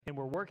And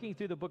we're working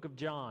through the book of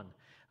John.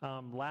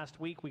 Last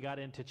week we got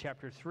into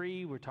chapter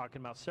 3. We're talking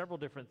about several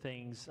different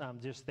things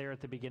just there at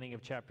the beginning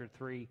of chapter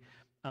 3.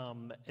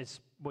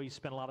 We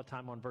spent a lot of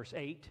time on verse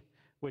 8,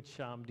 which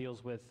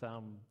deals with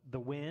the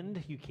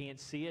wind. You can't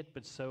see it,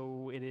 but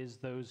so it is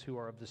those who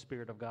are of the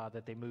Spirit of God,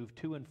 that they move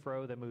to and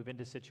fro, they move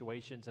into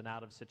situations and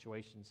out of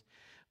situations.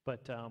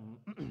 But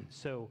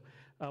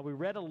we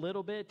read a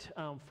little bit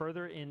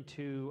further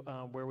into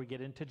where we get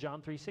into John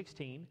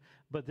 3:16.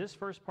 But this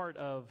first part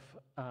of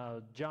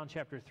John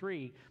chapter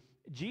 3,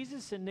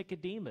 Jesus and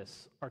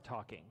Nicodemus are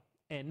talking.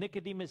 And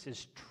Nicodemus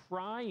is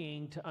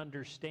trying to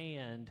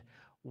understand,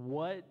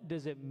 what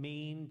does it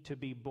mean to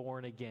be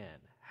born again?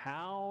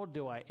 How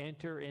do I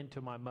enter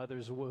into my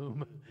mother's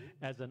womb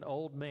as an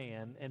old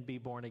man and be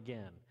born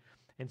again?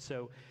 And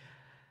so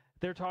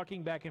they're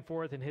talking back and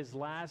forth, and his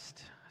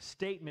last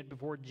statement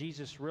before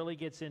Jesus really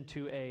gets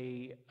into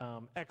a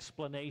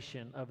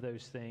explanation of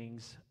those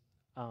things,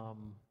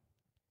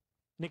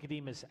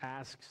 Nicodemus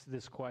asks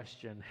this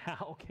question: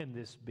 how can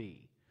this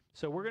be?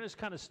 So we're going to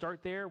kind of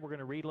start there. We're going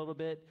to read a little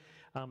bit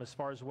as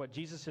far as what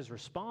Jesus'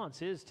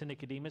 response is to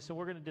Nicodemus, and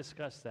we're going to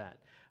discuss that.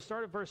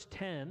 Start at verse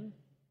 10,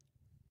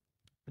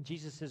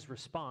 Jesus'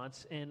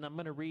 response, and I'm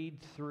going to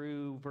read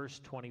through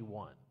verse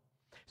 21.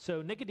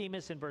 So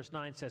Nicodemus in verse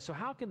 9 says, "So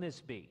how can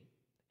this be?"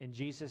 And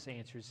Jesus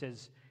answers,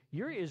 says,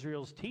 "You're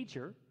Israel's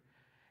teacher,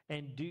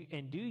 and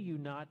do you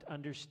not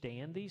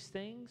understand these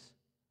things?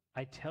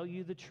 I tell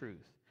you the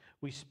truth.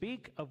 We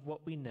speak of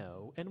what we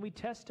know, and we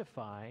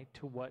testify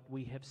to what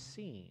we have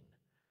seen.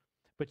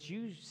 But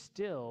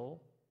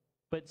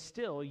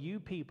still you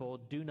people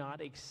do not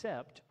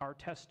accept our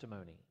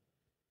testimony.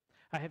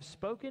 I have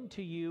spoken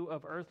to you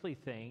of earthly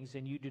things,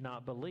 and you do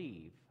not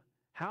believe.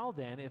 How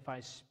then, if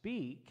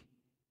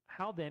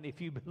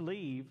you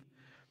believe,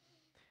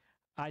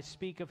 I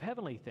speak of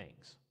heavenly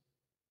things?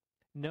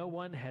 No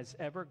one has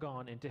ever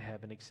gone into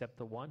heaven except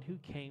the one who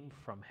came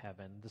from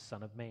heaven, the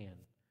Son of Man.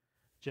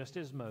 Just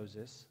as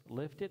Moses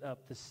lifted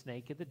up the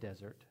snake in the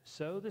desert,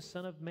 so the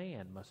Son of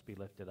Man must be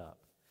lifted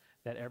up,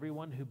 that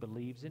everyone who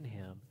believes in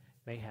him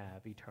may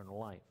have eternal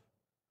life."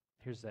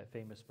 Here's that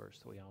famous verse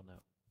that we all know.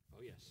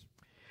 Oh, yes.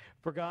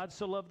 "For God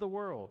so loved the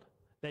world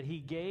that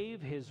he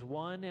gave his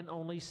one and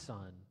only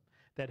Son,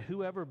 that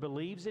whoever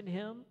believes in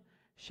him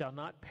shall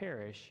not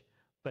perish,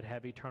 but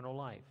have eternal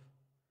life.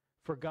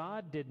 For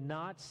God did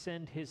not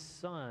send his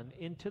Son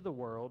into the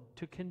world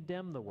to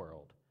condemn the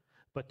world,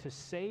 but to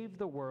save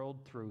the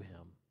world through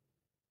him.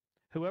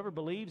 Whoever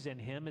believes in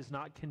him is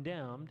not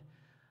condemned,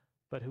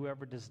 but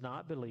whoever does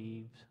not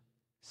believe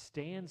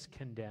stands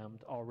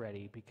condemned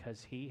already,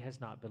 because he has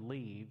not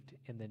believed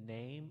in the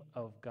name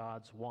of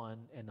God's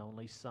one and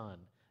only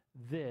Son.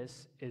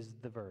 This is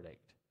the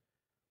verdict.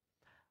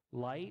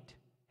 Light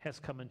has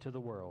come into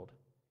the world,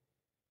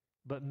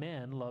 but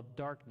men love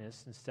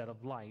darkness instead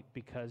of light,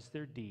 because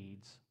their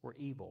deeds were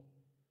evil.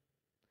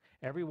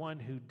 Everyone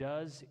who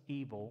does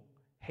evil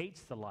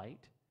hates the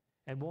light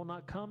and will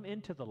not come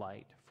into the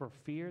light, for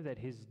fear that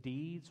his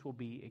deeds will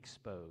be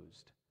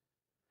exposed.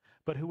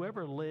 But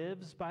whoever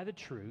lives by the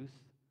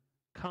truth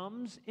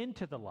comes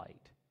into the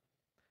light,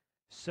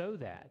 so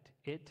that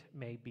it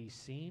may be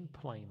seen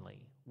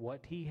plainly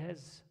what he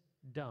has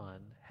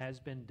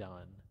been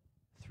done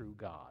through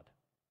God."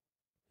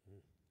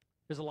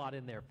 There's a lot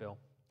in there, Phil.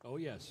 Oh,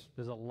 yes.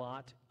 There's a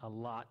lot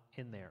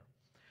in there.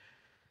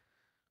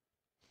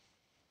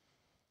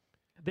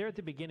 There at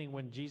the beginning,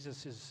 when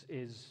Jesus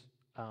is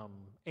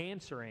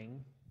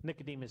answering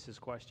Nicodemus'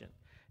 question.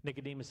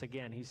 Nicodemus,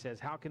 again, he says,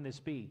 "How can this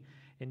be?"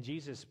 And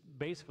Jesus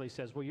basically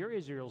says, "Well, you're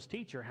Israel's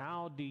teacher.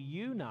 How do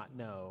you not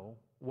know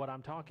what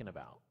I'm talking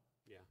about?"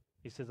 Yeah.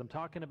 He says, "I'm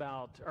talking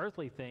about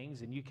earthly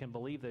things, and you can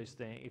believe those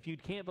things. If you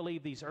can't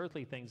believe these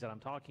earthly things that I'm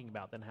talking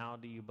about, then how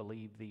do you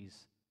believe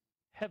these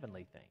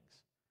heavenly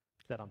things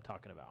that I'm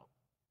talking about?"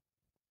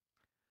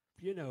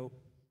 You know,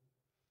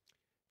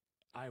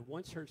 I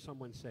once heard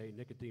someone say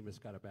Nicodemus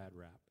got a bad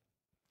rap.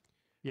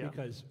 Yeah.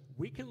 Because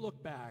we can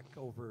look back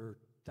over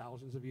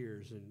thousands of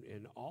years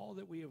and all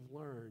that we have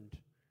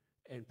learned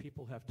and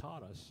people have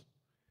taught us,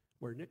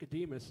 where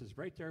Nicodemus is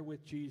right there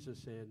with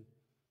Jesus and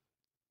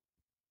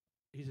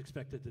he's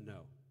expected to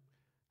know.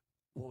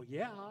 Well,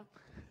 yeah,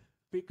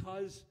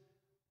 because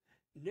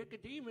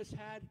Nicodemus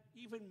had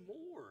even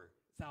more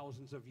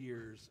thousands of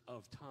years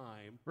of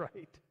time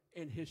Right.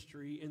 in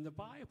history in the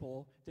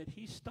Bible that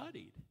he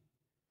studied.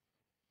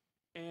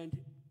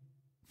 And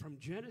from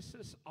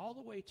Genesis all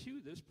the way to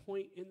this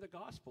point in the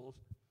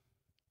Gospels,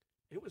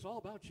 it was all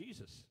about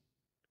Jesus.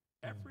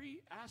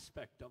 Every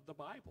aspect of the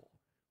Bible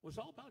was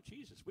all about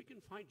Jesus. We can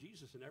find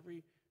Jesus in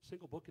every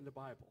single book in the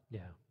Bible.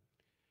 Yeah.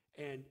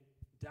 And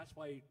that's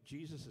why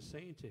Jesus is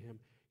saying to him,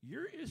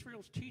 "You're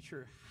Israel's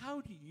teacher. How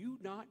do you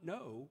not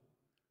know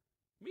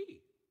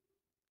me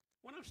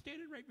when I'm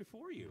standing right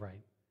before you?"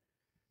 Right.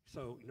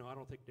 So, I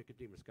don't think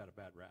Nicodemus got a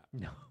bad rap.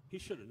 No. He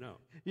should have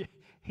known. Yeah,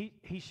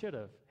 he should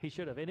have. He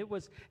should have.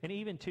 And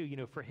even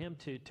too, for him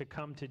to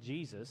come to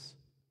Jesus,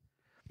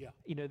 Yeah.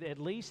 at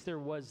least there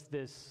was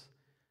this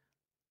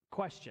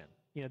question.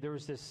 there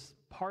was this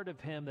part of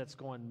him that's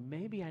going,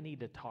 maybe I need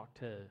to talk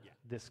to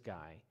this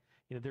guy.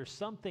 There's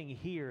something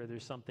here,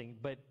 there's something,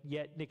 but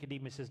yet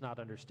Nicodemus is not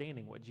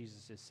understanding what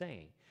Jesus is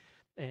saying.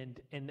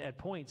 And at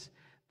points,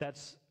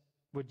 that's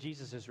what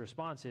Jesus'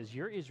 response is.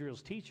 You're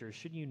Israel's teacher.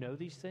 Shouldn't you know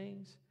these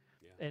things?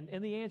 Yeah.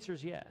 And the answer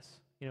is yes.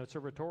 It's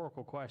a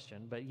rhetorical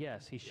question, but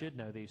yes, he should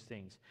know these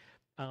things.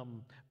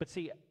 But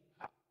see,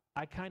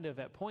 I kind of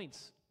at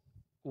points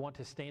want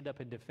to stand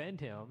up and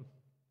defend him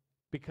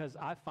because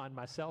I find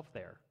myself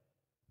there.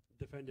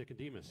 Defend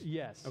Nicodemus.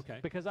 Yes. Okay.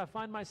 Because I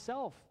find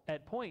myself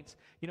at points,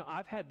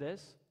 I've had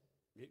this.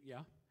 Yeah.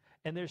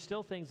 And there's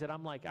still things that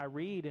I'm like, I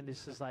read and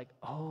it's just like,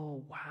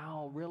 oh,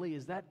 wow, really?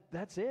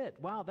 That's it?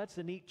 Wow, that's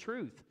a neat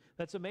truth.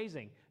 That's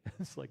amazing.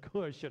 It's like,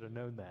 oh, I should have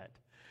known that.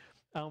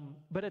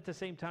 But at the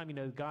same time,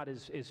 God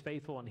is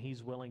faithful and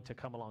he's willing to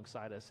come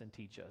alongside us and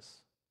teach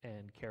us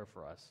and care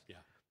for us. Yeah.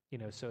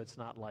 So it's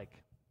not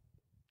like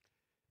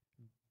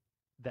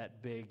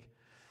that big,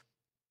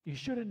 you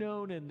should have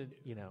known and,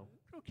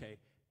 Okay.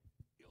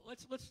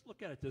 Let's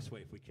look at it this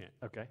way if we can.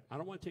 Okay. I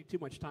don't want to take too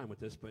much time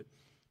with this, but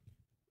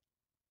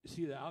you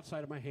see the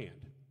outside of my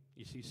hand.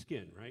 You see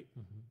skin, right?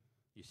 Mm-hmm.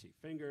 You see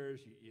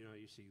fingers.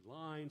 You see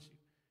lines.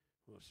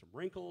 Some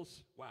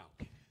wrinkles. Wow.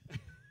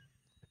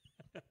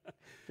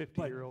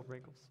 50-year-old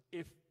wrinkles.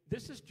 If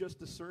this is just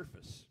the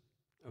surface,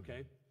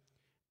 okay,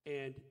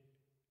 and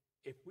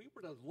if we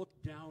were to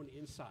look down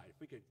inside, if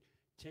we could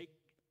take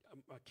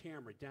a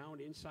camera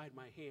down inside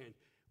my hand,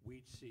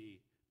 we'd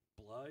see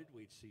blood,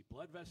 we'd see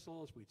blood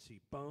vessels, we'd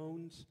see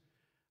bones.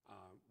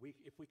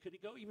 If we could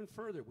go even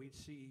further, we'd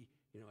see,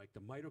 like the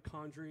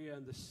mitochondria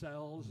and the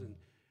cells, and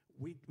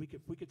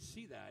if we could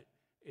see that,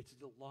 it's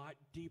a lot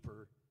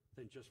deeper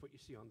than just what you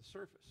see on the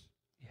surface.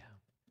 Yeah.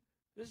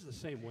 This is the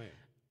same way.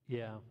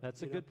 Yeah,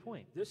 that's a good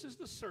point. This is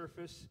the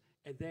surface,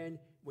 and then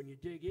when you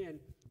dig in,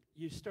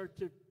 you start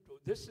to,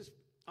 this is,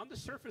 on the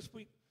surface,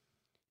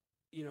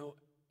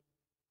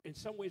 in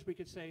some ways we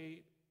could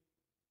say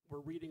we're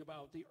reading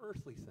about the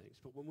earthly things,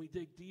 but when we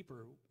dig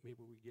deeper,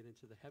 maybe we get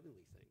into the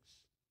heavenly things.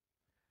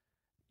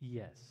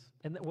 Yes.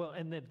 And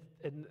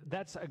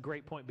that's a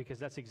great point because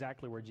that's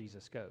exactly where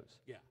Jesus goes.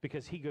 Yeah.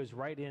 Because he goes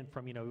right in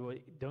from,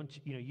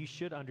 you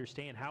should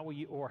understand, how will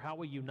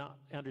you not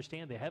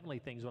understand the heavenly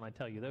things when I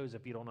tell you those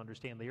if you don't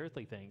understand the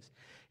earthly things?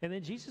 And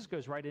then Jesus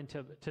goes right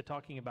into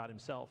talking about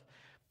himself.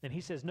 And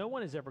he says, no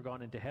one has ever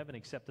gone into heaven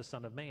except the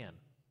Son of Man,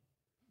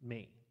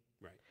 me.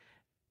 Right.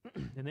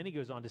 And then he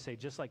goes on to say,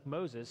 just like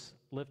Moses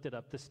lifted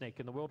up the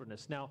snake in the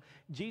wilderness. Now,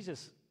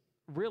 Jesus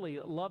really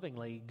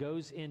lovingly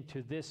goes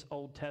into this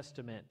Old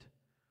Testament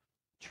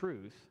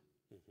truth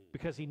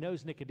because he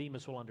knows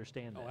Nicodemus will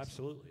understand this. Oh,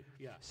 absolutely.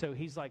 Yeah. So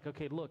he's like,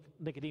 okay, look,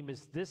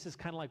 Nicodemus, this is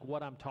kind of like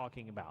what I'm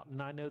talking about.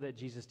 And I know that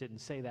Jesus didn't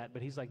say that,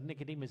 but he's like,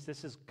 Nicodemus,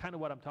 this is kind of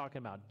what I'm talking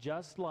about.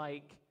 Just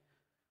like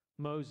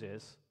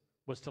Moses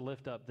was to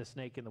lift up the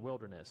snake in the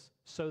wilderness,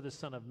 so the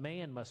Son of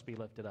Man must be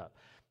lifted up.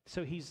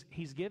 So he's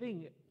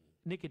giving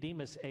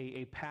Nicodemus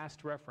a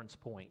past reference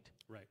point.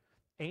 Right.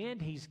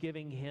 And he's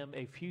giving him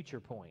a future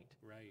point.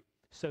 Right.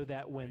 So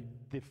that when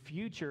the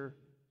future,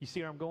 you see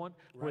where I'm going?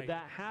 Right. When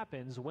that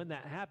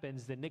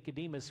happens, then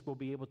Nicodemus will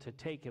be able to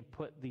take and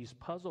put these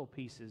puzzle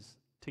pieces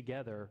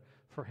together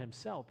for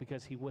himself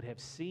because he would have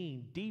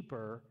seen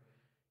deeper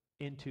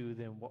into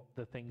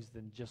the things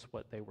than just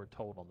what they were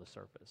told on the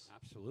surface.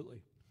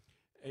 Absolutely.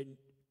 And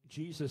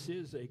Jesus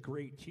is a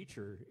great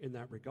teacher in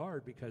that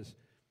regard because,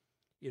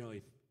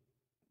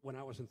 when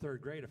I was in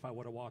third grade, if I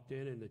would have walked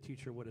in and the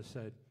teacher would have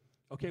said,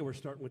 okay, we're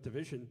starting with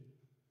division,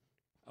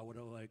 I would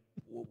have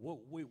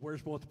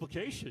where's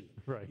multiplication?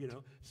 Right.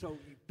 So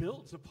he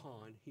builds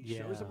upon,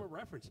 shows them a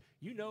reference.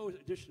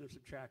 Addition and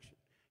subtraction.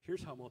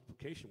 Here's how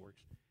multiplication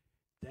works.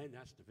 Then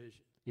that's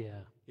division.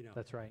 Yeah,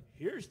 that's right.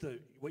 Here's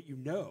what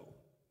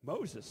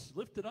Moses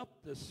lifted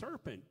up the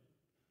serpent.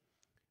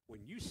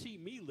 When you see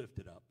me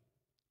lifted up,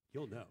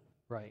 you'll know.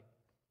 Right.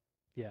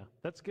 Yeah,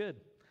 that's good.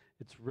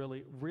 It's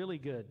really, really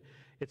good.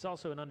 It's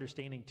also an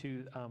understanding,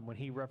 too, when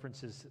he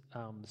references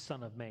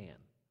Son of Man.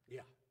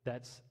 Yeah.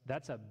 That's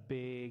a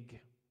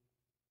big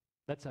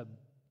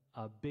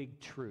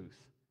truth,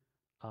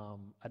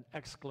 an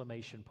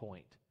exclamation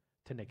point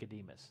to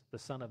Nicodemus, the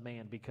Son of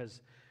Man,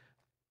 because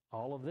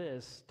all of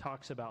this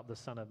talks about the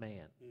Son of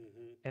Man,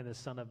 and the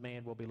Son of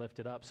Man will be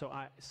lifted up.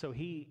 So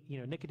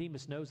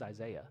Nicodemus knows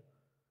Isaiah.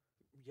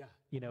 Yeah.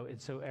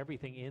 And so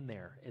everything in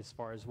there as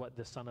far as what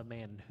the Son of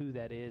Man and who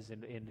that is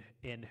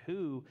and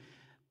who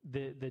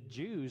the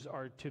Jews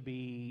are to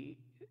be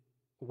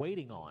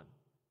waiting on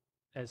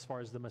as far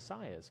as the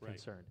Messiah is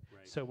concerned.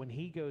 Right. So when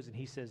he goes and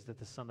he says that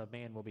the Son of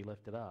Man will be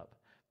lifted up,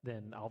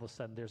 then all of a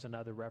sudden there's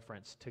another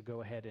reference to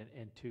go ahead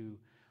and to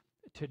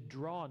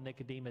draw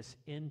Nicodemus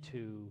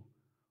into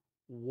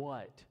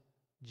what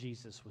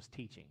Jesus was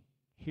teaching.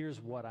 Here's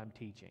what I'm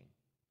teaching.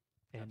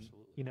 And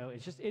Absolutely.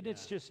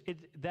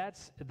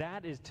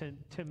 That is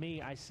to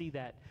me, I see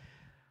that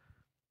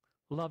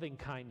loving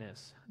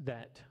kindness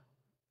that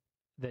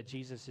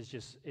Jesus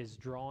is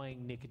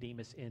drawing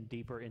Nicodemus in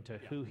deeper into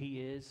who he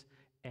is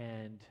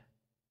and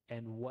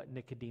what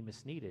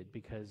Nicodemus needed,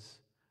 because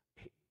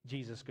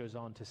Jesus goes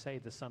on to say,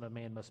 the Son of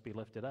Man must be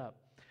lifted up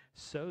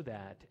so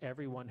that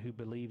everyone who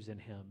believes in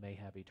him may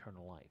have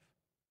eternal life.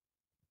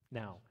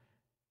 Now,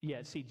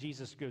 yeah, see,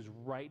 Jesus goes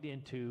right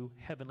into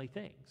heavenly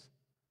things.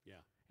 Yeah.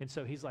 And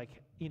so he's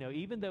like,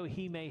 even though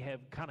he may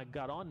have kind of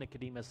got on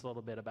Nicodemus a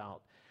little bit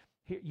about,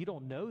 here, you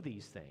don't know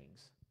these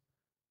things,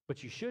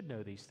 but you should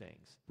know these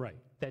things. Right.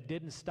 That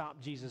didn't stop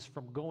Jesus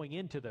from going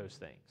into those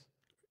things.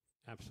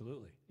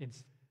 Absolutely. And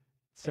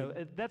so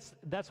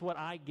that's what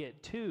I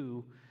get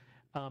too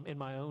in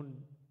my own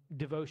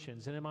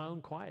devotions and in my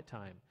own quiet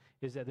time,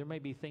 is that there may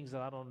be things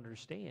that I don't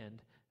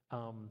understand,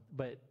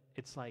 but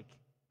it's like,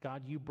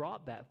 God, you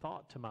brought that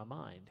thought to my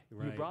mind.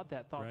 Right. You brought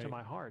that thought to Right.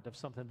 my heart of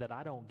something that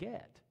I don't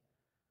get.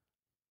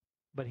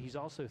 But he's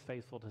also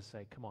faithful to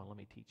say, come on, let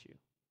me teach you.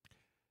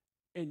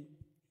 And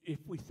if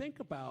we think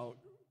about,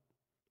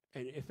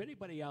 and if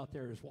anybody out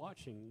there is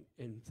watching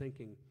and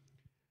thinking,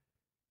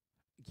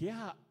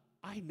 yeah,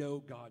 I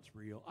know God's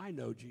real, I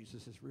know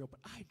Jesus is real, but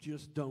I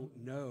just don't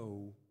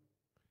know.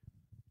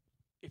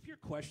 If you're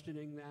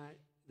questioning that,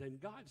 then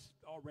God's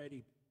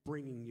already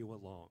bringing you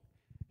along.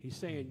 He's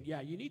saying,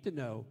 yeah, you need to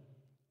know.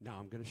 Now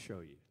I'm going to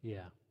show you.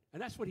 Yeah.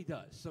 And that's what he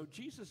does. So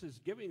Jesus is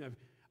giving a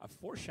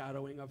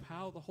foreshadowing of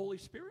how the Holy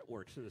Spirit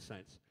works, in a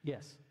sense.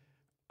 Yes.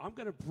 I'm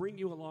going to bring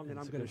you along, and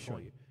That's I'm a going good to show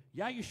point. you.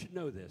 Yeah, you should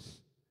know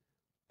this,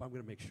 but I'm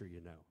going to make sure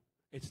you know.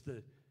 It's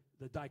the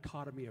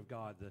dichotomy of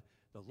God,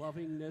 the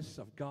lovingness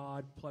of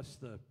God plus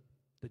the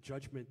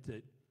judgment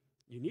that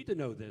you need to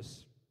know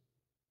this,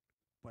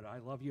 but I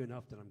love you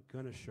enough that I'm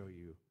going to show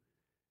you.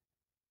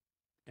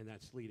 And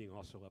that's leading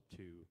also up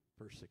to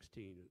verse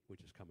 16,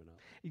 which is coming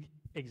up.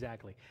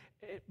 Exactly.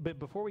 But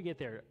before we get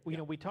there,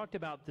 we talked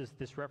about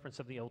this reference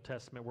of the Old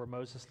Testament where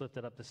Moses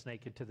lifted up the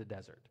snake into the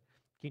desert.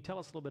 Can you tell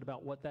us a little bit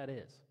about what that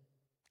is?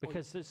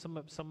 Because there's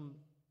some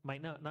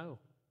might not know.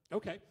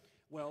 Okay.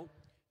 Well,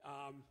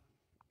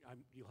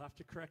 you'll have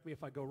to correct me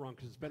if I go wrong,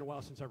 because it's been a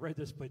while since I read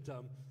this, but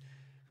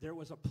there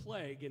was a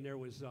plague, and there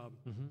was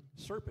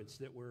serpents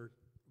that were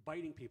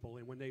biting people,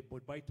 and when they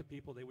would bite the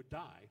people, they would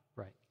die.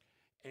 Right.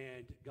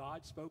 And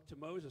God spoke to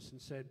Moses and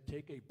said,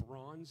 take a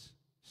bronze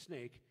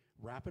snake,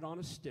 wrap it on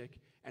a stick,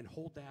 and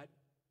hold that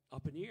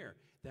up in the air,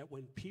 that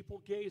when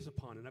people gaze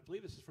upon it, I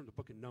believe this is from the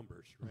book of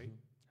Numbers, right?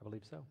 Mm-hmm. I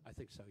believe so. I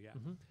think so, yeah.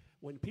 Mm-hmm.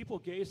 When people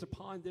gaze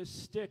upon this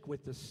stick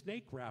with the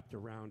snake wrapped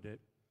around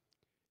it,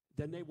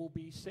 then they will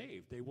be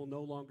saved. They will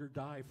no longer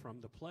die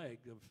from the plague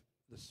of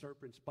the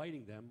serpents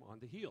biting them on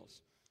the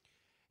heels.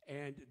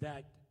 And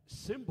that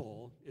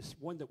symbol is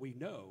one that we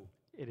know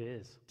It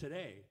is.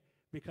 today,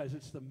 because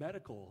it's the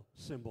medical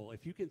symbol.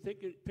 If you can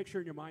picture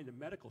in your mind the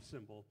medical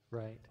symbol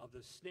Right. of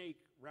the snake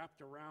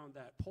wrapped around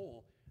that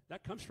pole,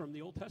 that comes from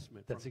the Old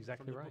Testament. That's from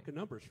exactly the right. book of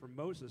Numbers, from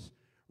Moses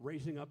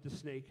raising up the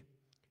snake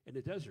in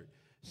the desert.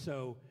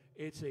 So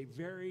it's a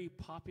very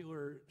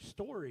popular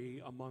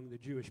story among the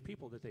Jewish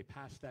people that they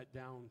pass that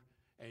down.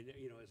 And,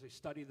 as they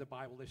study the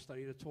Bible, they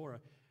study the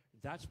Torah.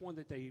 That's one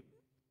that they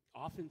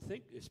often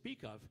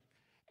speak of.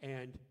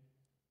 And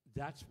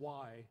that's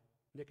why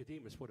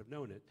Nicodemus would have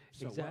known it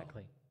so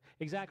Exactly. well.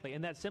 Exactly.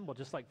 And that symbol,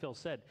 just like Phil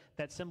said,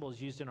 that symbol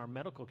is used in our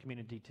medical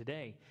community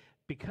today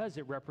because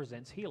it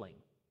represents healing.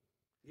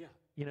 Yeah.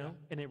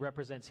 And it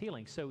represents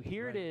healing. So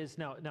here Right. it is.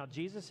 Now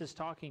Jesus is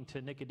talking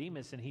to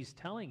Nicodemus, and he's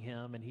telling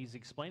him, and he's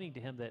explaining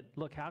to him that,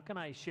 look, how can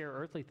I share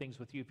earthly things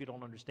with you if you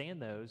don't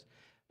understand those?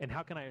 And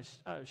how can I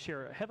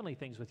share heavenly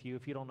things with you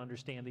if you don't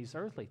understand these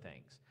earthly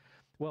things?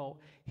 Well,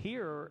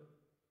 here,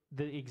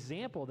 the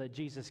example that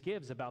Jesus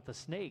gives about the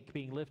snake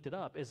being lifted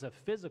up is a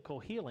physical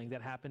healing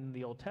that happened in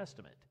the Old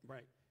Testament.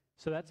 Right.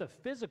 So that's a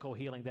physical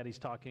healing that he's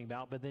talking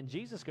about. But then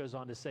Jesus goes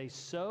on to say,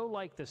 so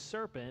like the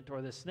serpent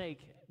or the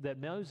snake that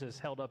Moses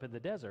held up in the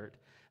desert,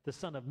 the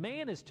Son of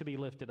Man is to be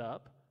lifted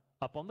up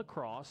on the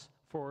cross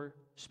for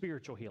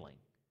spiritual healing.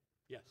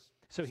 Yes.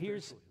 So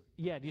here's, Spiritual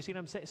yeah, do you see what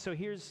I'm saying? So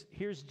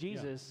here's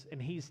Jesus, and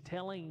he's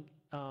telling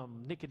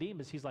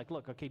Nicodemus, he's like,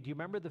 look, okay, do you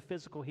remember the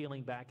physical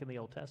healing back in the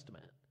Old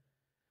Testament?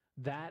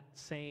 That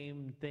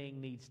same thing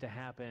needs to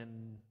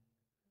happen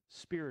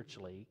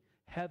spiritually,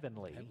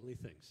 heavenly. Heavenly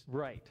things.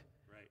 Right.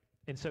 Right.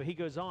 And so he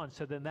goes on.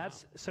 So then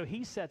so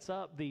he sets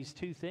up these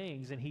two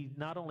things, and he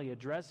not only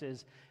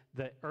addresses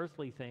the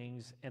earthly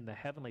things and the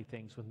heavenly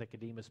things with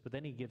Nicodemus, but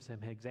then he gives him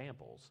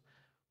examples.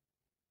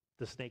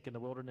 The snake in the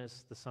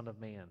wilderness, the Son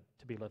of Man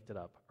to be lifted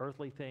up.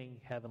 Earthly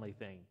thing, heavenly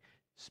thing.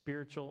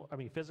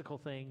 Physical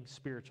thing,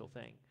 spiritual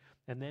thing.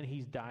 And then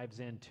he dives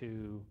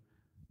into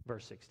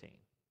verse 16.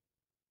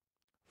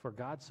 For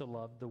God so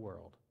loved the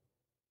world.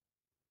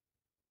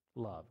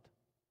 Loved.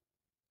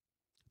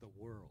 The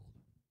world.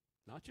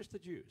 Not just the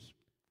Jews.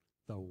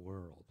 The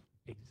world.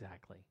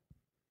 Exactly.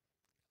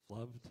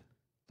 Loved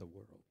the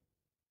world.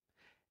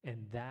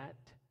 And that,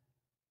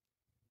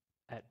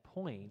 at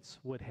points,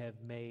 would have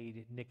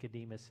made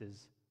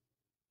Nicodemus's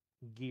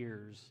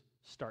gears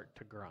start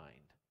to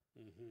grind.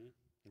 Mm-hmm.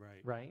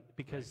 Right. Right?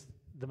 Because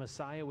the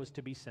Messiah was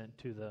to be sent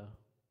to the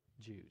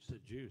Jews. The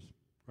Jews.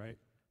 Right.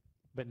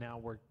 But now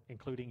we're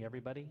including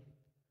everybody?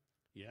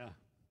 Yeah.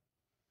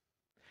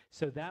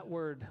 So that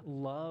word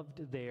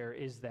loved there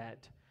is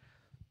that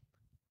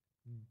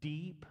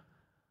deep,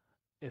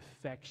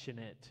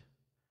 affectionate,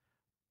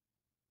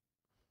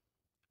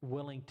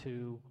 willing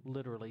to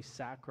literally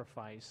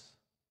sacrifice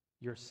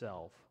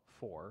yourself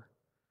for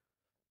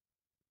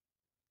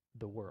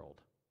the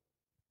world.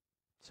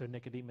 So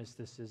Nicodemus,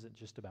 this isn't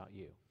just about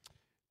you.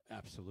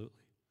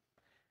 Absolutely.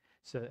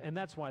 So, and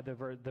that's why the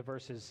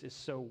verse is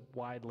so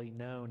widely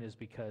known, is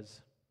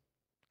because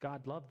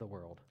God loved the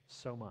world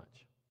so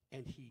much.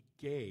 And he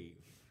gave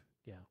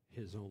Yeah.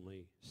 his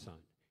only son.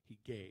 He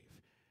gave.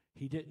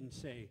 He didn't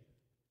say,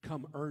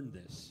 come earn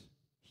this.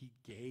 He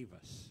gave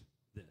us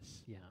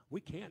this. Yeah.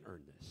 We can't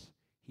earn this.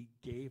 He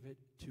gave it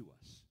to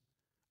us.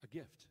 A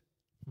gift.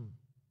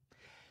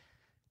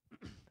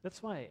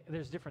 That's why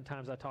there's different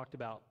times I talked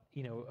about,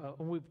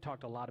 we've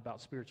talked a lot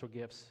about spiritual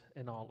gifts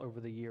and all over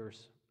the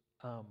years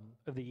of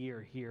the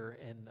year here.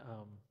 And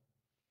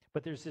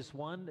but there's this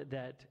one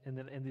that,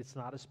 and it's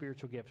not a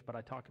spiritual gift, but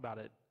I talk about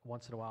it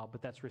once in a while,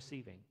 but that's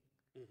receiving.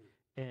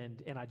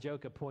 Mm-hmm. And I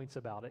joke at points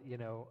about it,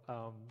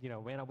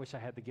 man, I wish I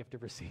had the gift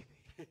of receiving.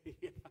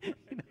 I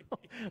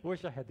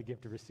wish I had the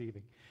gift of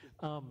receiving.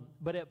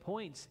 But at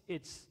points,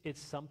 it's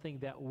something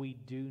that we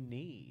do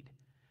need,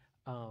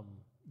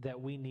 that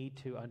we need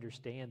to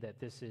understand that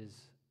this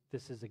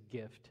is a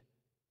gift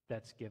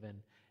that's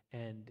given.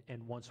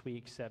 And once we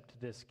accept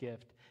this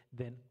gift,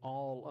 then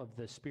all of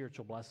the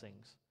spiritual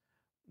blessings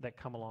that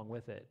come along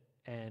with it,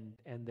 and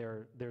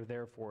they're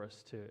there for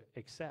us to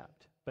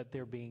accept, but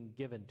they're being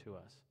given to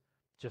us,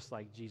 just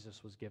like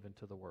Jesus was given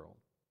to the world.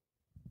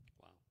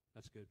 Wow,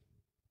 that's good.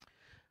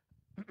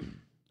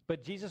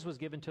 But Jesus was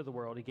given to the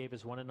world. He gave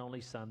his one and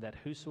only Son, that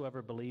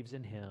whosoever believes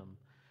in him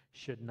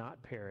should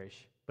not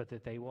perish, but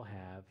that they will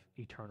have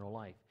eternal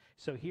life.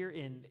 So here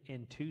in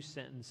 2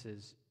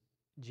 sentences,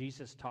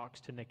 Jesus talks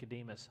to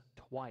Nicodemus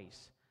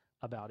twice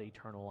about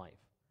eternal life.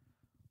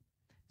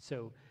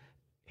 So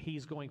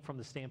he's going from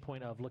the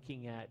standpoint of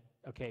looking at,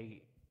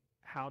 okay,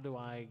 how do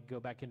I go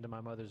back into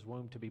my mother's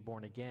womb to be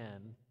born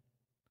again,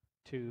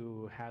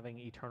 to having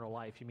eternal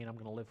life? You mean I'm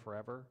going to live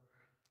forever?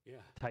 Yeah.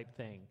 Type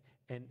thing.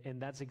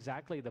 And that's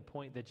exactly the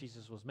point that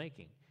Jesus was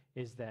making,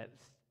 is that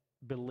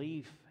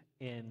belief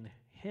in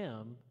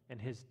him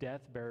and his death,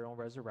 burial, and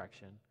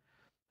resurrection,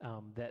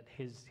 that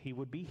he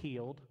would be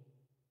healed,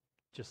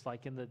 just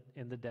like in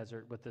the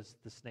desert with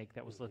the snake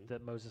that was Mm-hmm.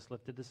 that Moses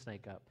lifted the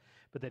snake up,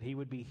 but that he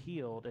would be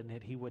healed and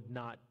that he would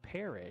not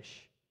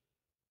perish,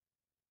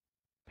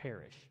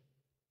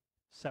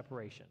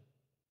 separation,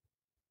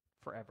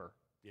 forever.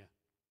 Yeah.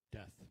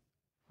 Death.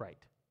 Right.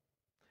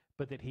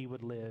 But that he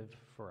would live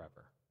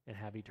forever and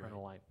have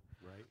eternal life.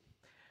 Right.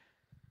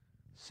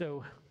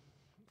 So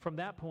from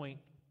that point,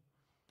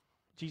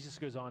 Jesus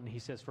goes on and he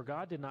says, "For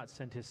God did not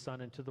send his Son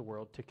into the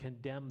world to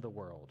condemn the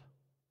world,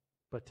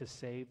 but to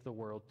save the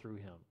world through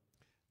him."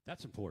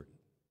 That's important.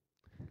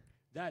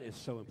 That is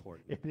so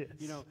important. It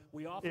is.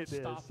 We often It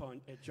stop is.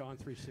 at John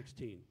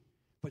 3:16,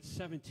 but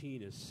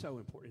 17 is so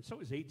important. So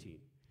is 18.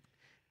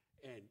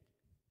 And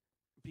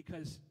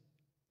because,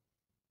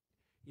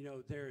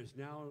 there is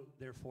now,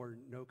 therefore,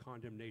 no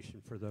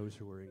condemnation for those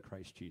who are in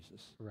Christ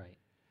Jesus. Right.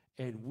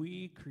 And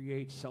we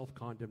create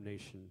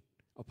self-condemnation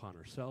upon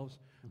ourselves.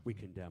 We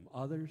condemn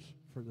others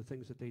for the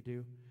things that they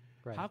do.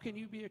 Right. How can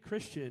you be a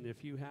Christian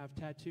if you have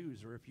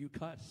tattoos or if you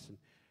cuss? And,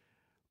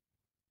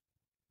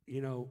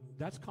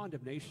 that's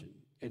condemnation.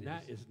 And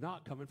that is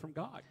not coming from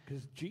God,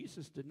 because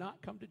Jesus did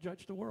not come to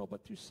judge the world,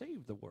 but to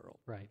save the world.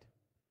 Right.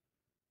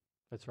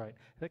 That's right.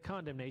 The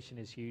condemnation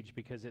is huge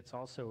because it's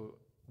also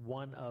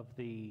one of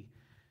the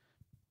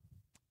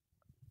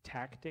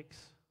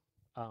tactics,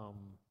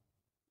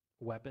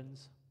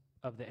 weapons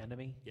of the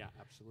enemy. Yeah,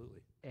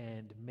 absolutely.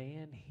 And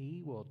man,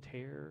 he will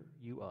tear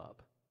you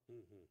up.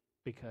 Mm-hmm.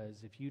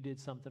 Because if you did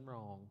something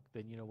wrong,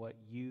 then you know what?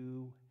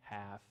 You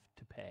have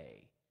to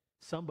pay.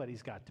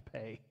 Somebody's got to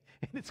pay,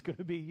 and it's going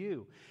to be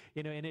you.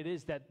 And it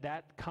is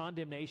that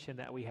condemnation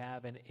that we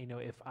have. And,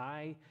 if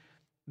I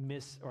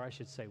or I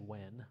should say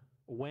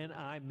when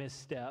I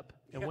misstep,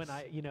 and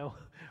Yes.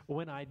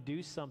 when I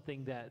do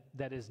something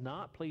that is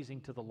not pleasing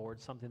to the Lord,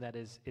 something that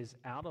is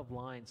out of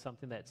line,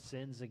 something that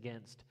sins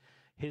against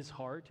his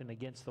heart and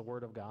against the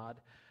word of God,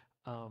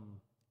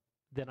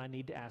 then I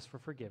need to ask for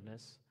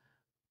forgiveness,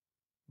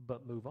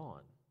 but move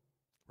on.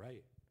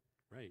 Right.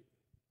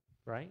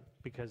 Right?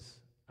 Because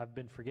I've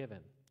been forgiven.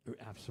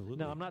 Absolutely.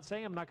 Now, I'm not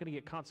saying I'm not going to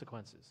get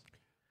consequences.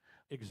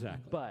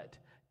 Exactly. But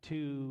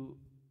to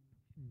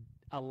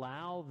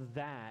allow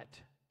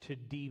that to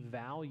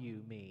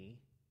devalue me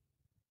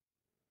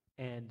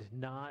and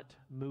not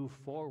move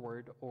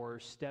forward or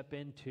step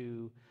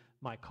into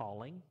my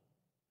calling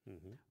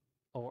Mm-hmm.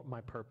 or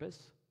my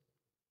purpose,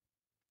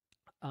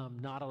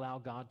 not allow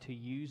God to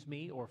use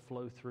me or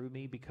flow through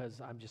me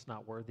because I'm just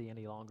not worthy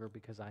any longer,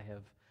 because I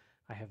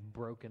have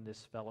broken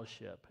this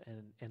fellowship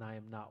and I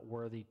am not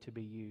worthy to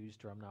be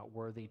used, or I'm not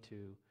worthy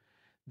to,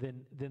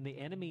 then the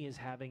enemy is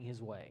having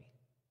his way.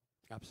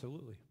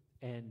 Absolutely.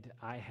 And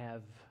I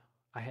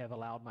have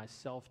allowed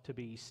myself to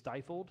be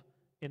stifled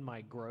in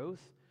my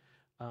growth.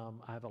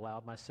 I've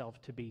allowed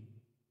myself to be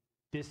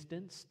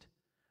distanced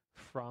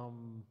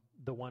from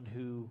the one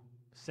who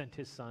sent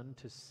his son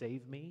to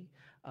save me.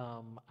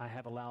 I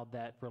have allowed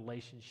that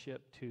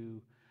relationship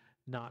to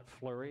not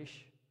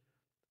flourish.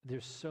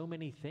 There's so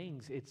many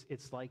things.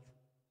 It's like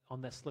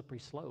on that slippery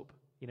slope.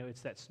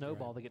 It's that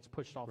snowball that gets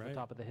pushed off the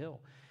top of the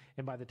hill.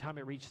 And by the time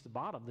it reaches the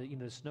bottom,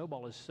 the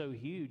snowball is so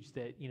huge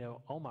that,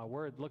 oh my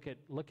word, look at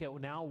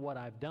now what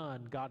I've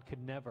done. God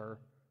could never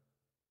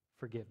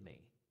forgive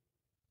me.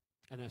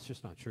 And that's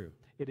just not true.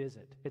 It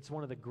isn't. It's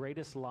one of the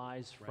greatest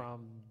lies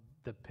from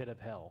the pit of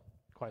hell,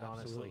 quite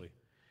honestly.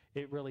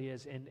 It really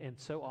is. And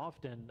so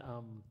often,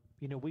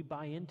 we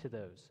buy into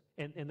those.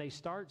 And they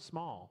start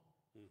small.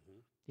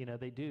 Mm-hmm.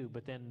 They do.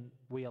 But then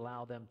we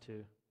allow them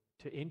to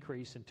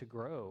increase and to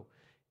grow.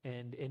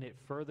 And it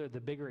further,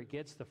 the bigger it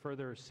gets, the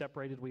further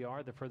separated we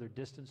are, the further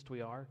distanced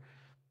we are,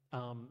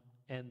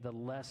 and the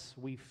less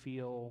we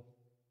feel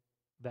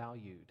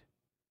valued.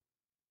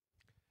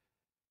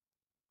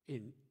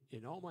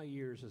 In all my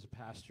years as a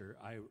pastor,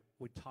 I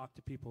would talk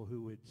to people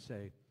who would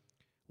say,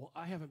 well,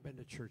 I haven't been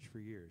to church for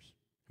years.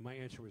 And my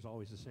answer was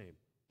always the same.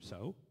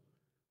 So?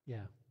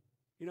 Yeah.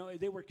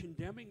 They were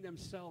condemning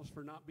themselves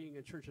for not being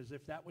in church as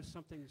if that was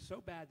something so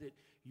bad that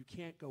you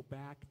can't go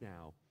back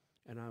now.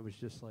 And I was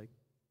just like,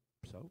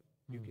 so?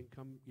 You can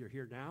come, you're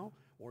here now,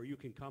 or you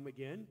can come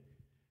again.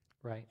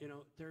 Right.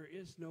 There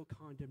is no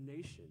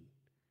condemnation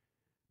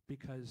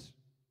because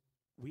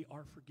we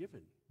are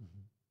forgiven.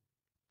 Mm-hmm.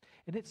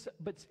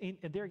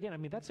 And there again, I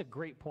mean, that's a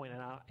great point,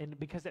 and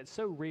because that's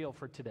so real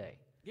for today.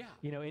 Yeah.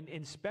 And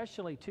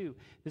especially too,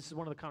 this is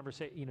one of the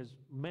conversations,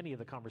 many of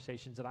the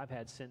conversations that I've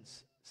had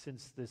since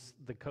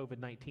the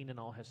COVID-19 and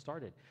all has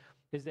started,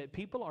 is that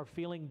people are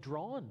feeling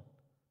drawn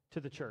to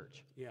the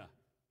church. Yeah.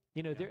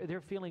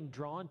 They're feeling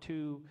drawn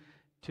to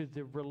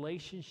the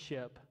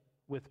relationship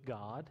with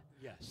God.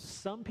 Yes.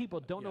 Some people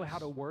don't know how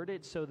to word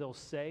it, so they'll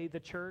say the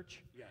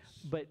church. Yes.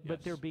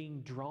 But they're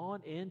being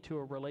drawn into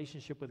a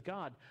relationship with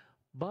God.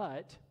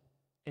 I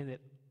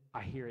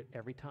hear it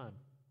every time.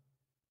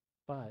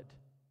 But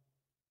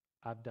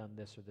I've done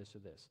this or this or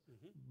this.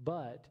 Mm-hmm.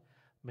 But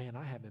man,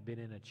 I haven't been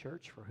in a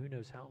church for who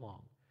knows how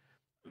long.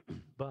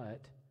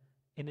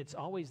 And it's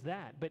always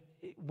that. But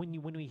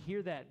when we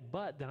hear that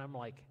but, then I'm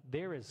like,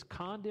 there is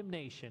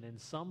condemnation in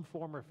some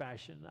form or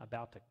fashion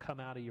about to come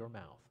out of your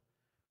mouth.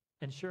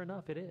 And sure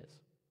enough, it is.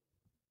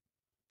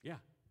 Yeah,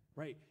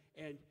 right.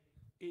 And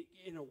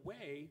in a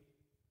way,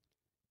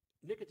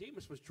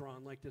 Nicodemus was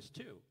drawn like this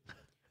too.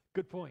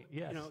 Good point,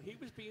 yes. He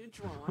was being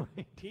drawn.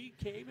 Right. He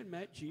came and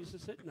met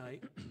Jesus at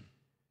night,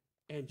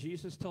 and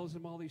Jesus tells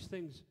him all these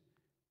things.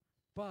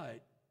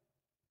 But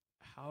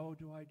how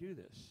do I do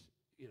this?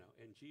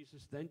 And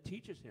Jesus then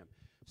teaches him.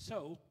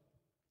 So,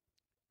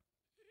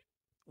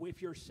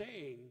 if you're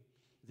saying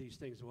these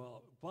things,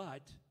 well,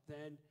 but,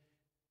 then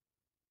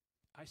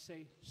I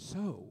say,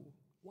 so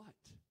what?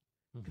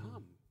 Mm-hmm.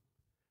 Come.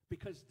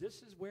 Because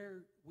this is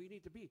where we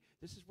need to be.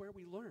 This is where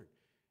we learn.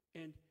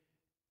 And,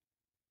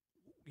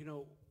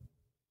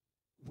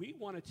 we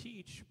want to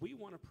teach, we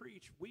want to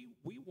preach, we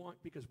want,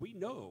 because we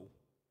know,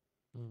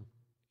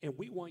 and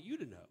we want you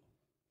to know.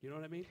 You know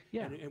what I mean?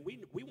 Yeah. And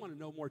we want to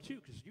know more too,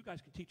 because you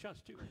guys can teach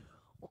us too.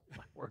 Oh,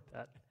 my word,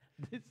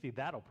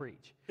 that'll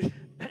preach.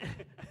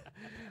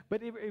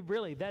 But it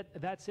really,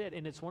 that's it,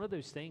 and it's one of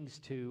those things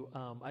too.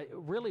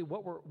 Really,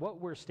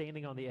 what we're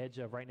standing on the edge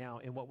of right now,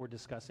 and what we're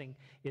discussing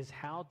is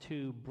how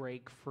to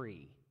break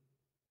free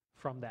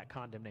from that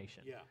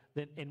condemnation.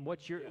 Yeah. And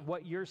what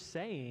you're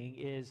saying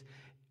is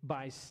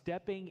by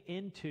stepping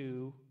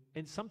into,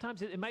 and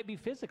sometimes it might be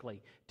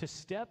physically, to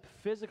step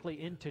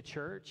physically into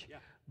church. Yeah.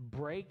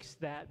 Breaks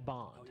that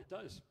bond. Oh, it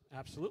does.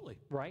 Absolutely.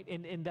 Right?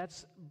 And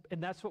that's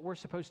what we're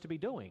supposed to be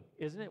doing,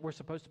 isn't it? We're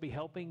supposed to be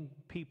helping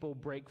people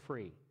break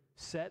free,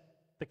 set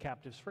the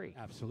captives free.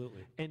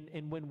 Absolutely.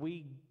 And when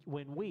we,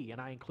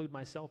 and I include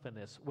myself in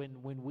this,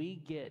 when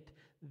we get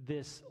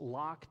this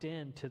locked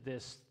into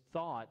this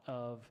thought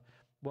of,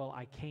 well,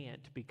 I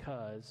can't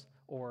because,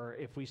 or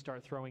if we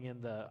start throwing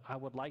in I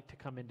would like to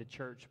come into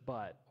church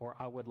but, or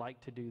I would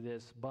like to do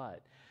this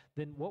but,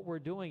 then what we're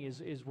doing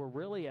is we're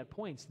really at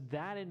points,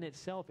 that in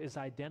itself is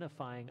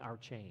identifying our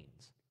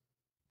chains.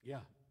 Yeah.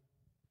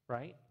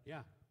 Right?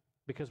 Yeah.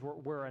 Because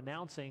we're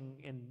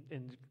announcing,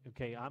 and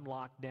okay, I'm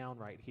locked down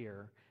right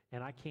here,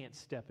 and I can't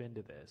step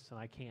into this, and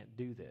I can't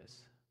do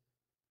this.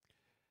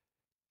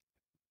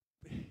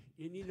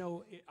 And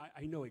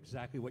I know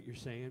exactly what you're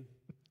saying.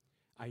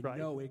 I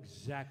know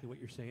exactly what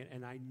you're saying,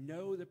 and I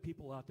know that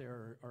people out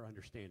there are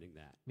understanding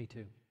that. Me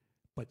too.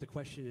 But the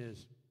question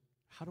is,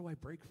 how do I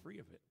break free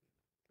of it?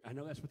 I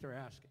know that's what they're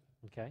asking.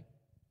 Okay.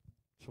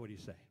 So what do you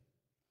say?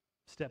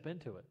 Step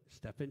into it.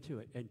 Step into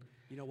it. And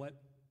you know what?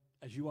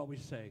 As you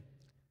always say,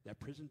 that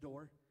prison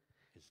door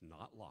is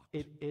not locked.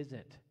 It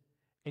isn't.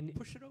 And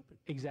push it open.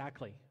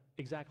 Exactly.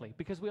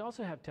 Because we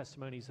also have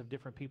testimonies of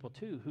different people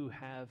too who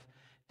have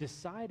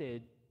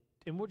decided,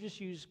 and we'll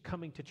just use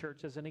coming to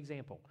church as an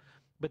example,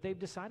 but they've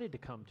decided to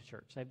come to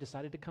church. They've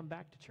decided to come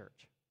back to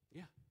church.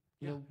 Yeah.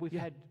 We've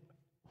had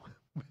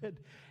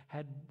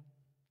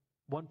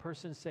one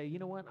person say, you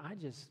know what, I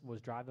just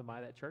was driving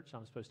by that church, and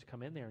I'm supposed to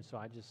come in there, and so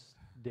I just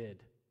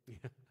did. Yeah.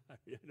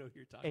 I know who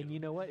you're talking And you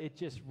know what? It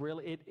just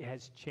really, it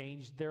has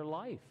changed their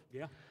life.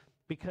 Yeah.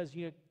 Because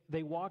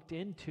they walked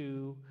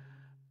into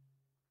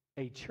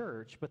a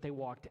church, but they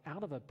walked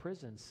out of a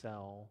prison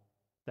cell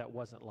that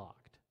wasn't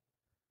locked.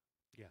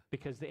 Yeah.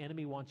 Because the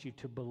enemy wants you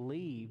to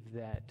believe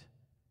that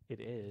it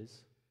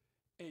is.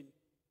 And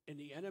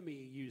the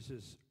enemy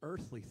uses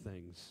earthly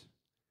things,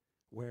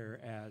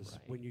 whereas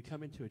Right. when you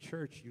come into a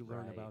church, you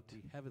learn Right. about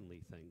the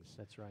heavenly things,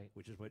 That's right.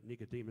 which is what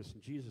Nicodemus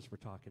and Jesus were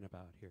talking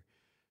about here.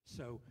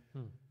 So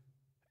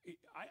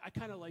I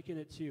kind of liken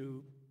it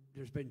to,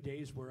 there's been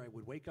days where I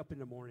would wake up in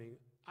the morning,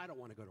 I don't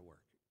want to go to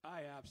work.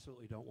 I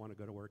absolutely don't want to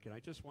go to work, and I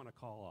just want to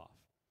call off.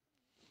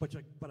 But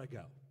I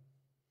go.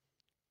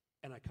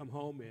 And I come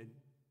home, and,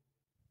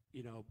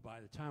 by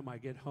the time I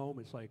get home,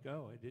 it's like,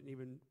 oh, I didn't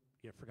even,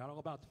 forgot all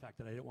about the fact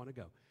that I didn't want to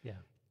go. Yeah.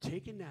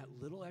 Taking that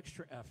little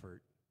extra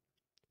effort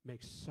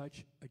makes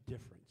such a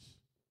difference.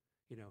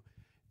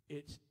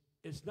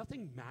 It's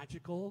nothing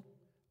magical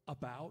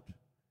about,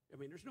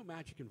 there's no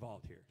magic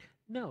involved here.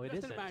 No, it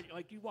Nothing isn't.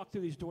 Like you walk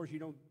through these doors,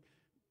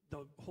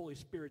 the Holy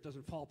Spirit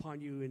doesn't fall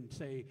upon you and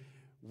say,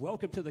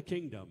 welcome to the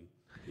kingdom.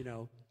 You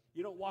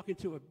don't walk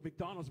into a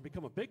McDonald's and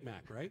become a Big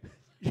Mac, right?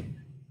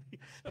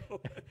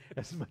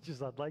 As much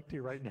as I'd like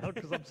to right now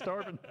because I'm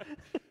starving.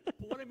 But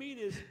what I mean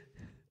is,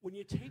 when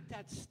you take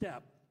that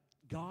step,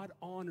 God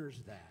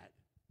honors that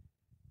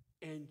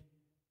and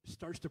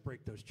starts to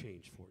break those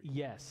chains for you.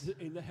 Yes.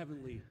 In the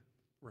heavenly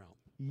realm.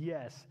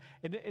 Yes.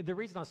 And the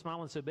reason I'm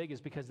smiling so big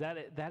is because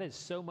that is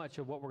so much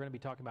of what we're going to be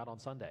talking about on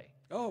Sunday.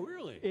 Oh,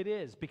 really? It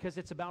is, because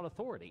it's about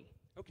authority.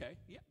 Okay.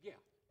 Yeah.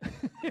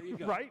 There you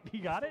go. Right?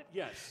 You got it?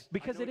 Yes.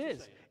 Because I know it what you're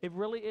is. saying. It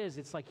really is.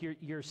 It's like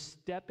you're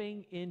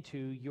stepping into,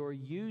 you're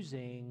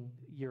using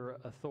your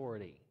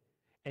authority.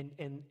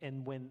 And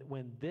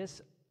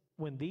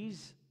when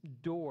these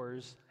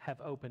doors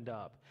have opened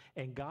up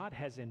and God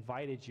has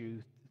invited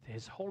you,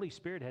 His Holy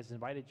Spirit has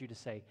invited you to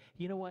say,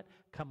 you know what?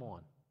 Come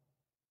on.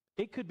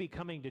 It could be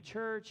coming to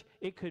church.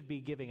 It could be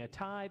giving a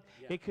tithe.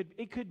 Yeah.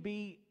 It could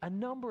be a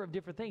number of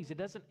different things. It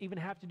doesn't even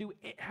have to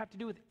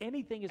do with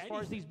anything as far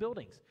as these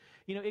buildings.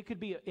 It could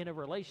be in a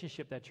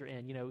relationship that you're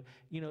in.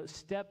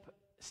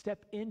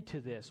 Step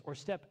into this or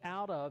step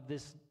out of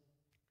this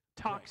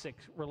toxic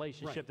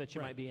relationship that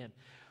you might be in.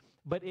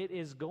 But it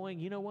is going,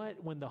 you know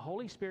what? When the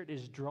Holy Spirit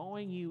is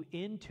drawing you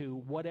into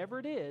whatever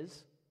it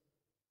is,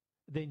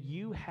 then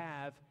you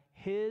have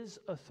His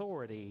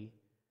authority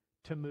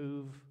to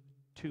move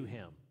to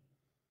Him.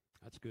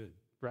 That's good.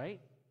 Right?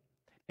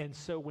 And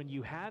so when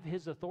you have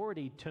His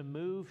authority to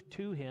move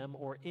to Him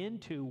or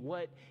into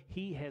what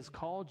He has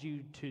called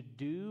you to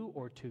do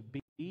or to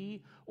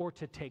be or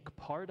to take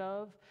part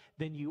of,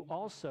 then you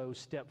also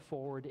step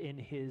forward in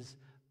His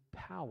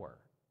power.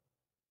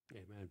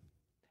 Amen.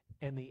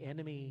 And the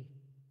enemy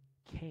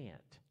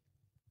can't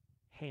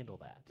handle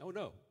that. Oh,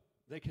 no.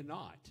 They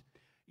cannot.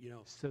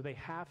 So they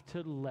have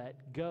to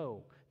let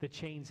go. The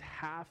chains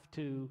have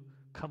to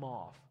come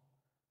off.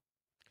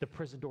 The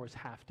prison doors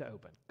have to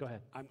open. Go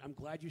ahead. I'm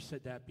glad you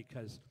said that,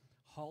 because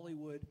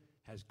Hollywood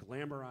has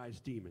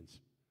glamorized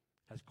demons,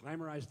 has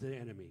glamorized the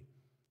enemy.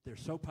 They're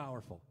so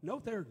powerful. No,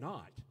 they're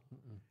not.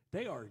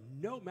 They are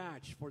no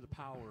match for the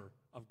power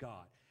of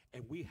God.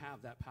 And we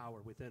have that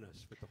power within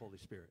us with the Holy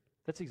Spirit.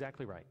 That's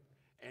exactly right.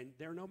 And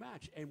they're no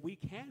match. And we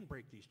can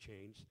break these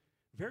chains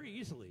very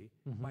easily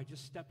by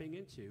just stepping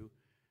into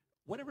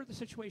whatever the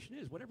situation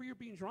is, whatever you're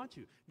being drawn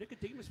to.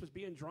 Nicodemus was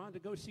being drawn to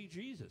go see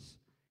Jesus.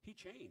 He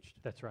changed.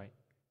 That's right.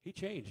 He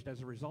changed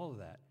as a result of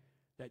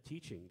that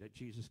teaching that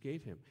Jesus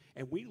gave him.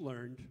 And we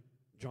learned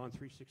John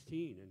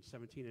 3:16 and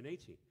 17 and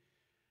 18.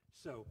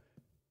 So,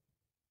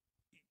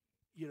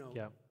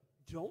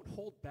 don't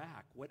hold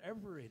back,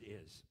 whatever it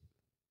is.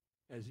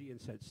 As Ian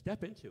said,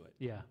 step into it.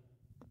 Yeah.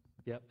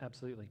 Yep,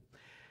 absolutely.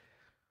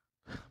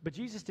 But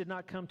Jesus did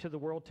not come to the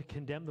world to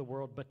condemn the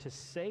world, but to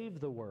save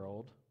the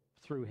world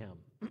through Him.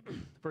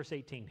 Verse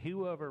 18,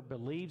 whoever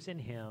believes in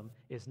Him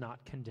is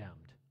not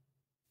condemned.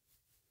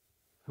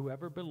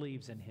 Whoever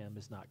believes in Him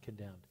is not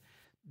condemned.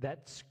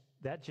 That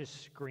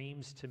just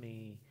screams to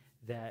me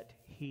that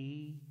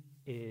He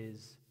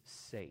is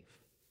safe.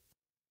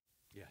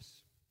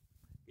 Yes.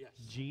 Yes.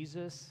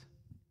 Jesus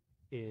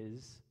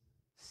is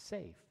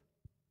safe.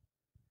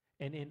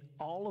 And in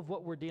all of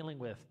what we're dealing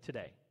with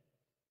today,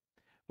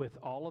 with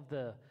all of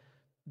the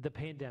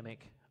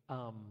pandemic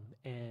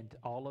and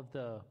all of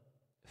the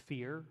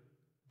fear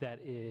that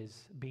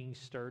is being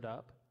stirred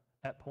up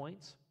at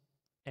points,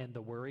 and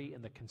the worry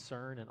and the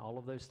concern and all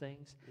of those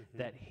things,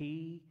 that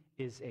He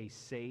is a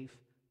safe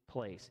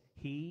place.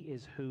 He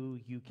is who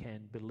you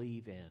can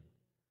believe in.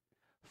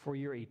 For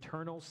your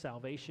eternal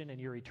salvation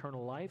and your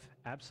eternal life,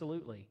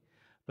 absolutely.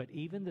 But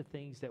even the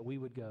things that we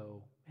would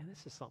go, man,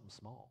 this is something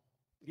small.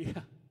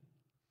 Yeah.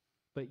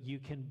 But you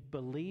can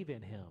believe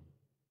in Him,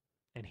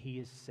 and He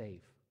is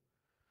safe.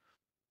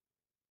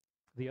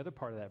 The other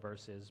part of that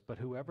verse is, but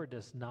whoever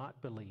does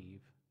not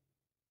believe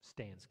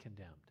stands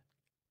condemned.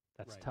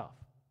 That's Right. tough,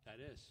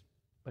 That is.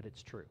 but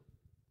it's true.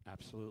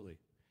 Absolutely.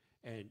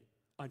 And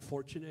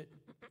unfortunate,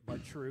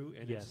 but true.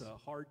 And Yes. it's a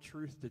hard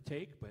truth to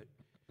take, but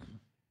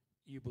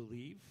you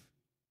believe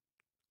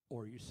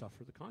or you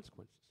suffer the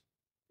consequences.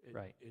 And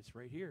Right. it's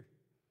right here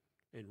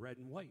in red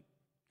and white.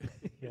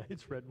 Yeah,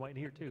 it's red and white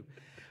here too.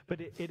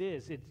 But it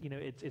is.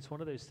 It's one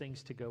of those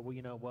things to go,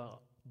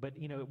 but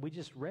we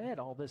just read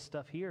all this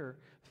stuff here,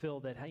 Phil,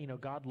 that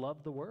God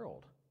loved the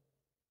world.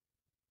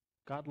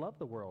 God loved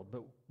the world,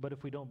 but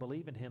if we don't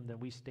believe in him, then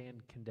we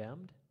stand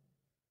condemned?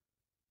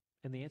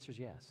 And the answer is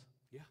yes.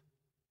 Yeah.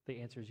 The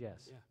answer is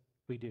yes. Yeah.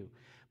 We do.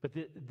 But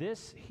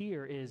this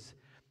here is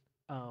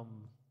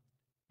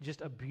just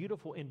a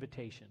beautiful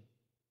invitation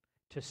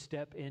to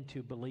step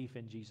into belief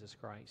in Jesus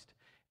Christ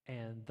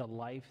and the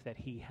life that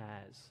he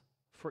has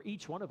for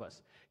each one of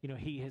us.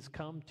 He has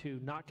come to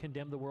not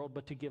condemn the world,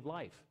 but to give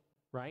life,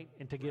 right?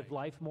 And to give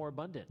life more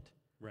abundant.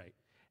 Right.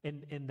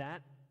 And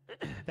that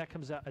that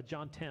comes out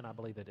John 10, I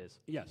believe it is.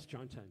 Yes,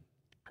 John 10.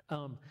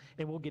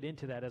 And we'll get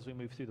into that as we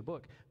move through the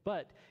book.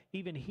 But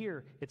even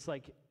here, it's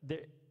like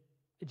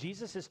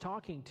Jesus is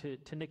talking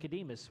to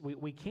Nicodemus.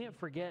 We can't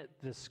forget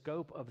the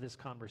scope of this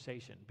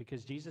conversation,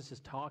 because Jesus is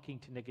talking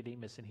to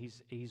Nicodemus, and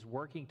he's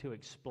working to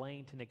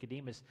explain to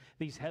Nicodemus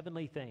these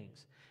heavenly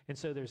things. And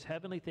so there's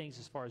heavenly things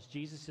as far as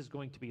Jesus is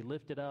going to be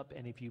lifted up,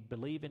 and if you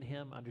believe in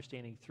him,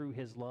 understanding through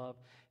his love,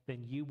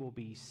 then you will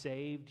be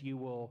saved. You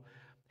will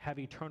have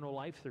eternal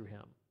life through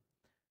him.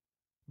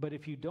 But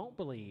if you don't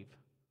believe,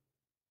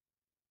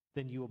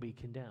 then you will be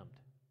condemned.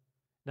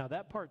 Now,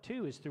 that part,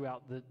 too, is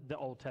throughout the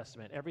Old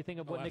Testament. Everything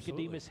of what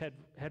Nicodemus had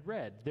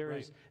read. There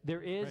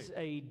is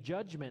a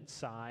judgment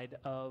side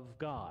of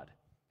God.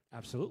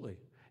 Absolutely.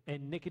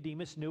 And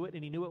Nicodemus knew it,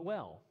 and he knew it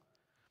well.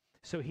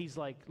 So he's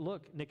like,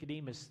 look,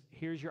 Nicodemus,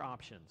 here's your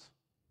options.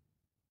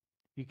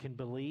 You can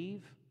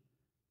believe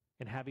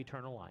and have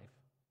eternal life,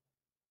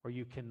 or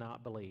you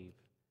cannot believe.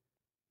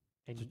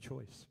 And it's a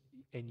choice.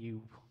 And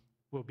you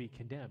will be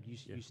condemned.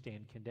 You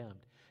stand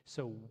condemned.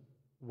 So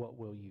what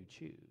will you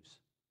choose?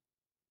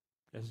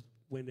 As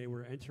when they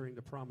were entering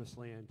the promised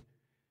land,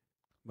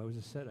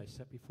 Moses said, I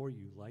set before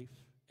you life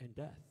and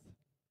death.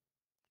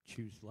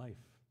 Choose life.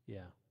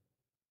 Yeah.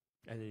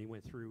 And then he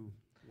went through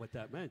what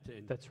that meant.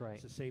 And that's right.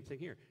 It's the same thing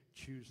here.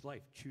 Choose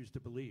life. Choose to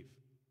believe.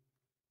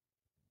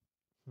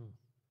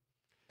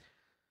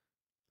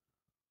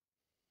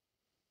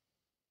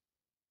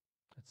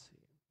 Let's see.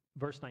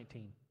 Verse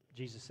 19,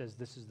 Jesus says,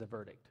 this is the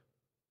verdict.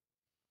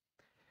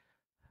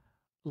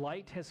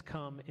 Light has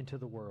come into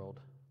the world,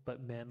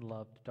 but men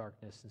loved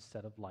darkness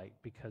instead of light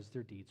because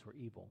their deeds were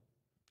evil.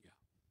 Yeah.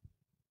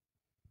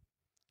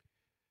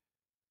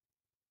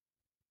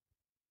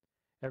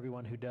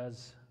 Everyone who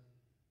does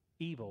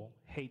evil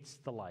hates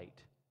the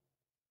light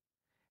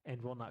and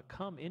will not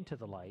come into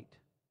the light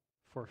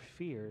for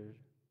fear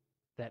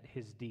that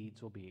his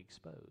deeds will be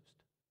exposed.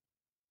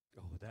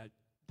 Oh, that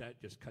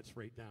just cuts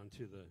right down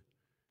to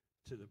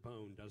the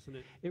bone, doesn't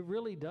it? It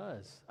really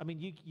does. I mean,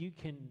 you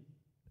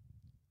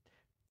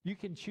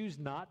can choose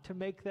not to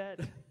make that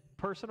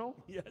personal.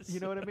 Yes. You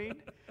know what I mean?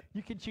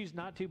 You can choose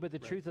not to, but the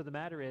truth of the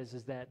matter is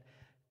that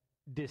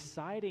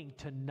deciding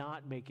to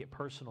not make it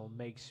personal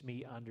makes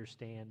me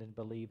understand and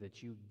believe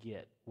that you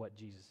get what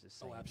Jesus is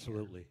saying. Oh,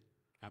 absolutely. Here.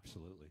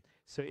 Absolutely.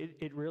 So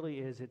it really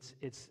is.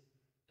 It's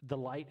the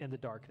light and the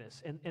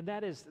darkness. And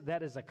that is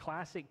a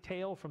classic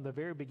tale from the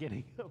very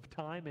beginning of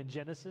time in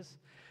Genesis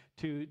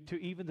to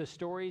even the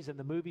stories and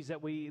the movies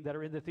that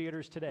are in the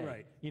theaters today.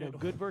 Right.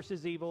 Good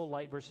versus evil,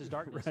 light versus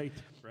darkness. Right.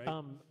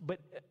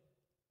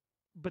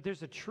 But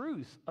there's a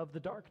truth of the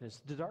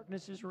darkness. The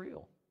darkness is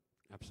real.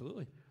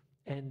 Absolutely.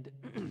 And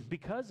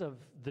because of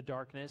the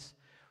darkness,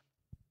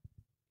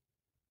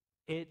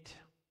 it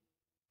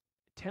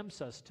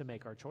tempts us to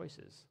make our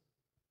choices.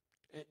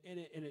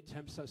 And it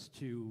tempts us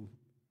to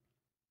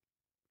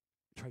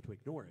try to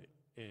ignore it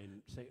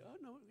and say, oh,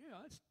 no, yeah,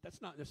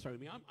 that's not necessarily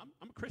me.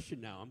 I'm a Christian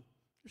now.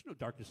 There's no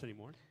darkness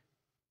anymore.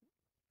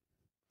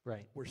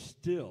 Right. We're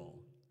still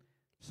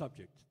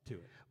subject to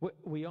it.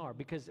 We are,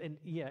 because, and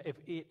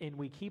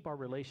we keep our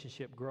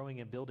relationship growing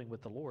and building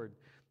with the Lord,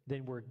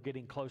 then we're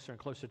getting closer and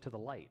closer to the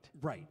light.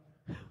 Right.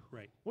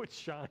 Right. Which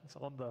shines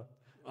on the...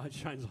 it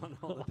shines on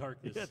all the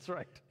darkness. That's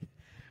right.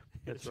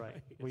 That's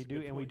right. We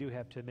do, and we do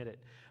have to admit it.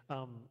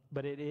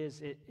 But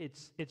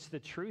it's the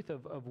truth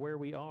of where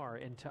we are,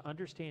 and to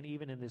understand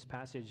even in this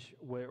passage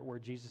where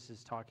Jesus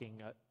is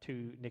talking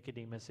to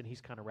Nicodemus, and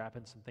he's kind of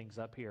wrapping some things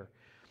up here.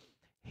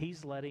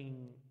 He's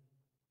letting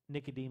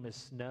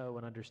Nicodemus know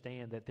and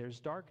understand that there's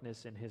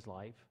darkness in his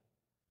life,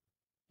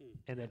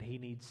 and that he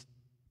needs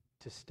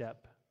to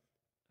step,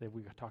 that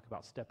we talk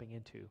about stepping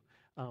into,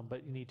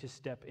 but you need to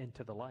step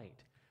into the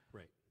light.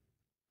 Right.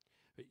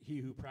 But he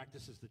who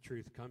practices the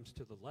truth comes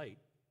to the light,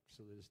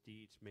 so that his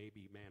deeds may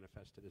be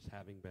manifested as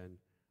having been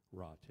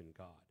wrought in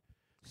God.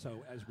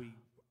 So as we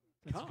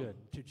come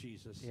to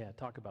Jesus,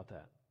 talk about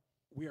that.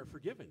 We are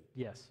forgiven.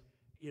 Yes.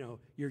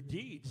 Your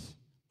deeds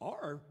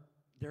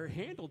they're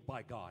handled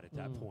by God at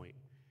that point.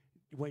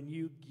 When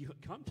you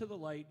come to the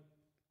light,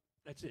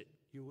 that's it.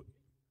 You're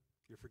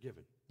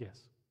forgiven. Yes.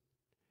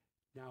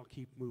 Now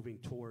keep moving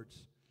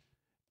towards,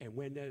 and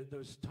when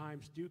those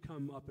times do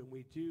come up and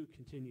we do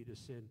continue to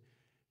sin,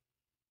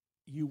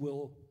 you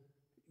will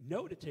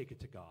know to take it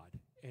to God,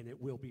 and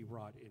it will be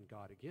wrought in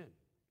God again.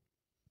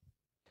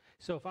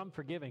 So if I'm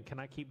forgiven, can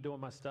I keep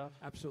doing my stuff?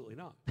 Absolutely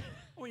not.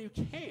 Well, you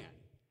can.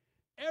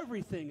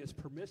 Everything is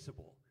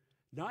permissible.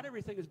 Not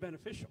everything is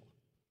beneficial.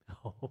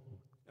 Oh,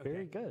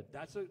 very good.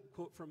 That's a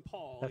quote from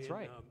Paul That's in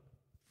right.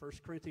 1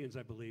 Corinthians,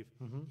 I believe.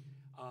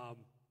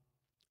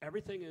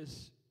 Everything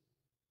is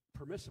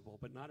permissible,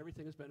 but not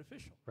everything is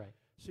beneficial. Right.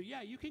 So,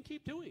 yeah, you can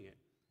keep doing it.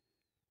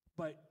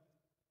 But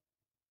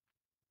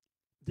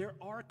there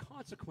are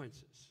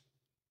consequences.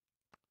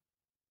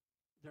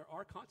 There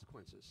are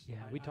consequences. Yeah,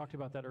 we talked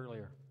about that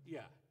earlier.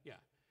 Yeah, yeah.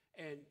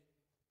 And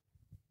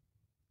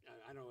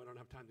I know I don't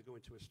have time to go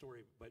into a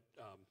story, but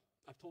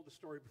I've told the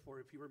story before,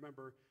 if you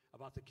remember,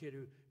 about the kid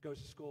who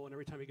goes to school and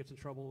every time he gets in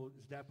trouble,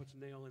 his dad puts a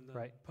nail in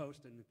the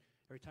post, and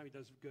every time he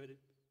does good, it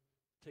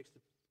takes the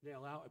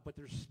nail out, but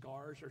their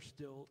scars are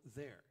still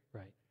there.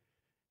 Right.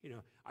 You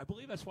know, I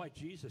believe that's why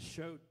Jesus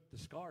showed the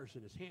scars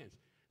in his hands.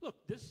 Look,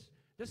 this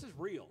is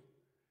real.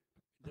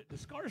 The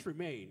scars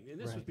remain, and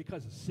this was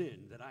because of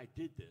sin that I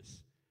did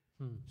this.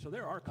 So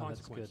there are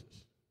consequences. That's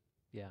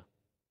good. Yeah.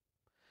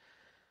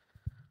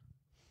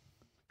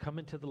 Come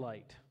into the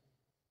light.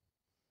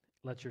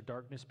 Let your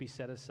darkness be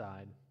set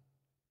aside.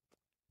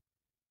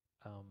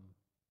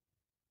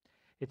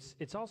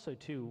 It's also,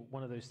 too,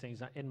 one of those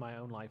things in my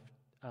own life.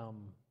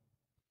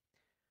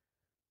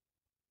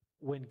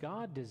 When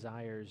God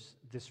desires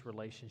this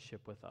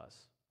relationship with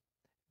us,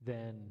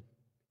 then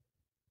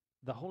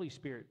the Holy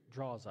Spirit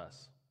draws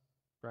us,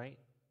 right?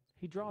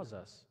 He draws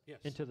us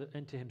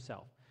into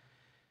himself.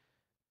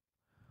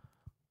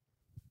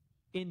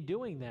 In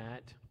doing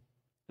that,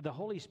 the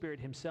Holy Spirit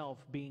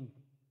himself, being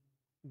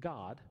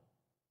God,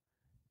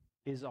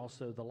 is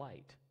also the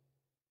light.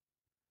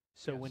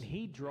 So when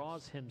he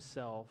draws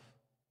himself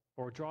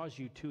or draws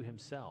you to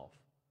himself,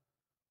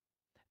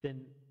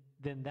 then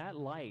that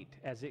light,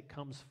 as it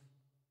comes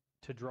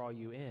to draw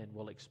you in,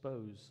 will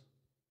expose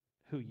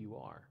who you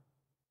are,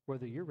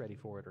 whether you're ready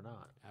for it or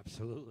not.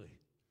 Absolutely.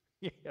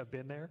 Yeah, I've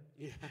been there.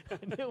 Yeah.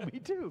 No, me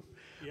too.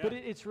 Yeah. But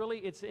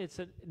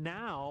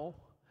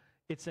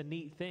it's a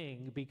neat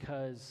thing,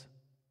 because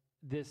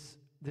this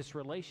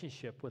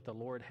relationship with the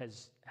Lord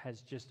has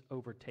just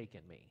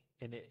overtaken me,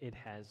 and it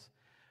has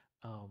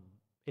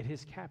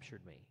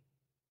captured me.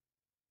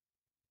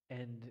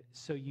 And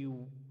so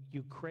you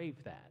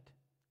crave that.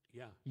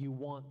 Yeah. You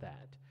want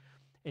that.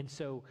 And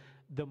so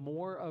the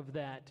more of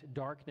that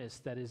darkness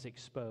that is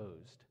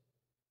exposed,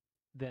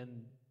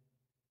 then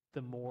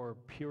the more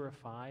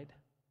purified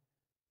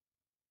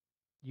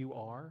you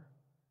are.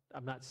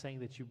 I'm not saying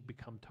that you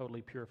become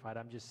totally purified.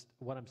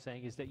 What I'm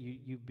saying is that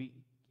you be.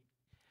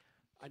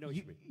 I know what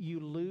you mean. You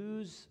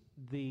lose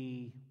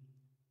the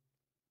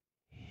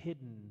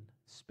hidden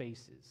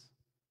spaces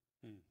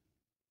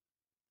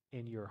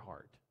in your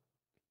heart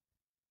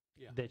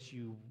that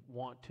you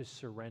want to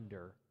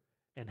surrender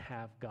and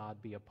have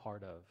God be a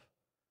part of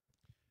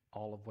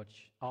all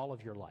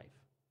of your life.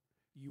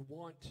 You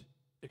want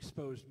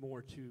exposed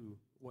more to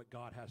what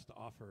God has to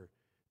offer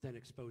than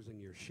exposing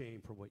your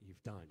shame for what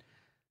you've done.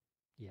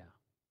 Yeah,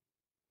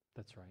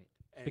 that's right.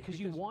 Because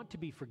you want to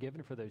be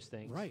forgiven for those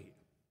things. Right.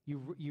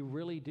 You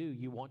really do.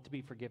 You want to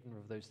be forgiven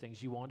of those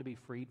things. You want to be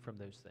freed from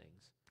those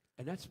things.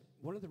 And that's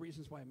one of the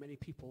reasons why many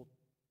people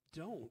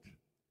don't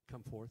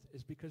come forth,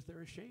 is because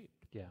they're ashamed.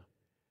 Yeah.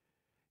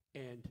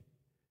 And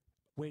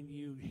when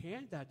you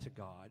hand that to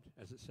God,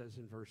 as it says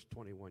in verse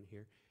 21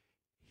 here,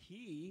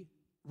 he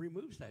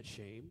removes that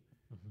shame,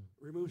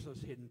 removes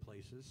those hidden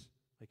places,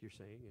 like you're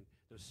saying, and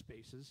those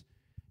spaces,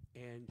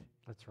 and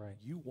that's right.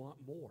 You want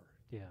more.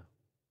 Yeah,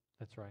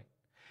 that's right.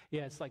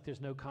 Yeah, it's like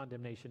there's no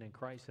condemnation in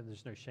Christ and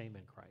there's no shame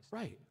in Christ.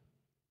 Right.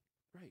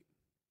 Right.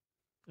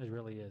 It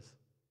really is.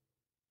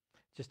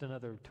 Just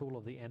another tool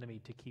of the enemy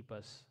to keep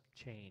us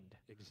chained.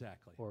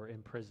 Exactly. Or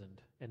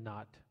imprisoned and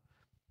not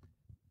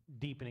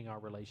deepening our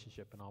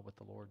relationship and all with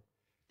the Lord.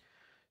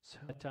 So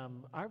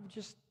I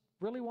just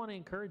really want to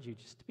encourage you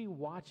just to be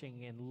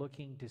watching and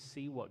looking to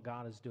see what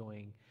God is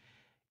doing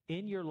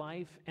in your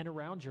life and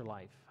around your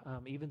life.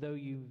 Even though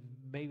you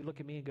may look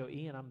at me and go,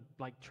 Ian, I'm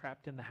like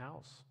trapped in the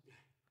house.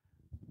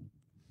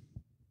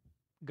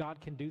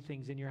 God can do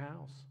things in your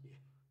house. Yeah.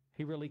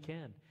 He really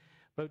can.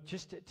 But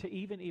just to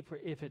even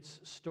if it's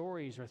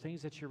stories or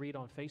things that you read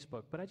on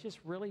Facebook, but I just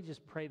really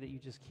just pray that you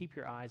just keep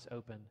your eyes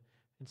open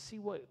and see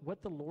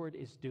what the Lord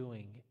is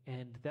doing,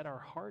 and that our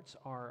hearts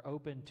are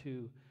open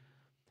to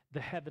the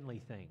heavenly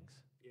things.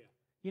 Yeah.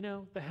 You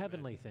know, the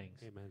heavenly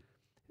things. Amen.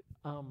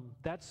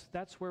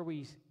 That's where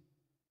we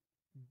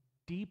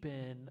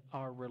deepen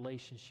our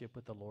relationship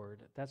with the Lord.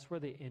 That's where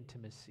the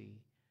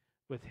intimacy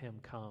with him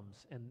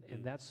comes.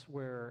 And that's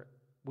where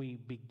we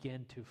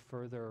begin to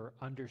further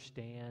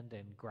understand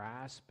and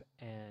grasp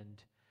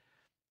and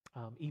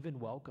even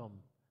welcome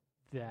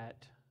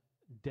that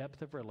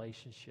depth of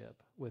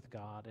relationship with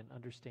God and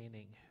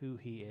understanding who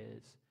he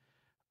is.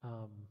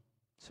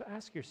 So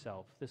ask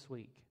yourself this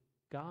week,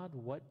 God,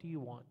 what do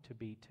you want to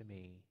be to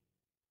me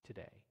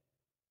today?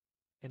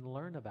 And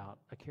learn about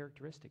a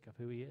characteristic of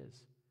who he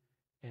is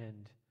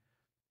and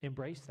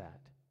embrace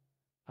that.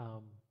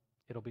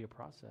 It'll be a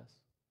process.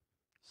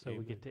 So Amen.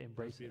 we get to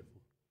embrace it.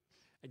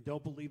 And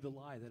don't believe the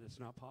lie that it's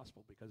not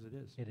possible, because it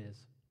is. It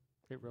is.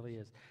 It really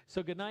is.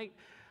 So good night.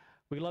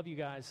 We love you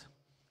guys.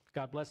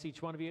 God bless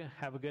each one of you.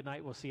 Have a good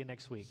night. We'll see you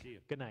next week. See you.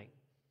 Good night.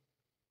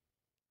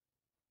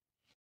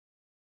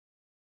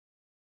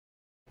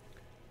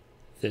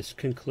 This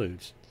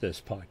concludes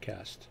this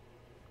podcast.